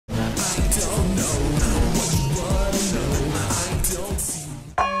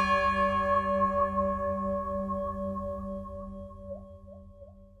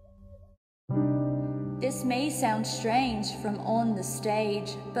This may sound strange from on the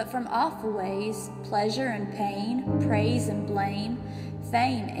stage, but from off the ways, pleasure and pain, praise and blame,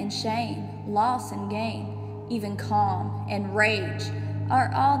 fame and shame, loss and gain, even calm and rage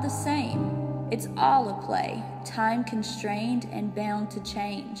are all the same. It's all a play, time constrained and bound to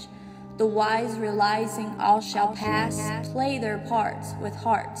change. The wise realizing all shall pass, play their parts with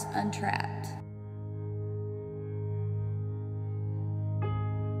hearts untrapped.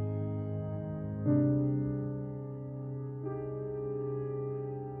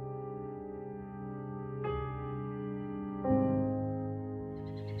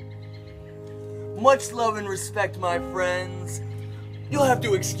 Much love and respect, my friends. You'll have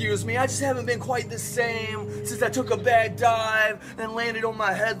to excuse me, I just haven't been quite the same since I took a bad dive and landed on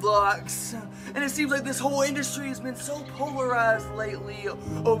my headlocks. And it seems like this whole industry has been so polarized lately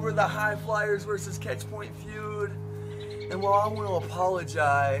over the high flyers versus catch point feud. And while I want to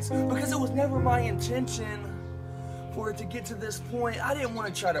apologize, because it was never my intention for it to get to this point, I didn't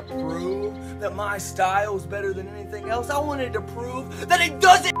want to try to prove that my style is better than anything else. I wanted to prove that it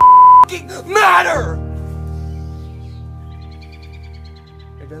doesn't matter!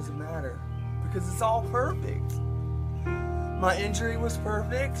 It doesn't matter because it's all perfect. My injury was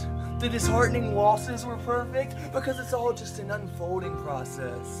perfect. The disheartening losses were perfect because it's all just an unfolding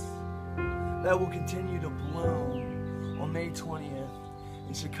process that will continue to bloom on May 20th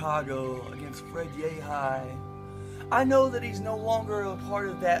in Chicago against Fred Yehai. I know that he's no longer a part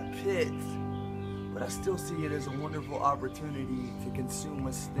of that pit, but I still see it as a wonderful opportunity to consume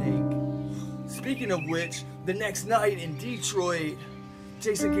a steak. Speaking of which, the next night in Detroit,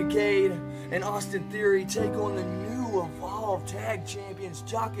 Jason Kincaid and Austin Theory take on the new Evolve Tag Champions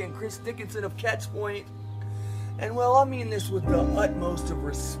Jaka and Dickinson of Catchpoint. And well, I mean this with the utmost of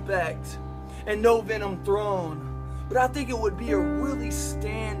respect and no venom thrown, but I think it would be a really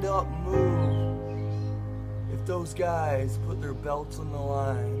stand-up move if those guys put their belts on the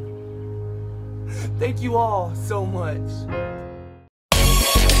line. Thank you all so much.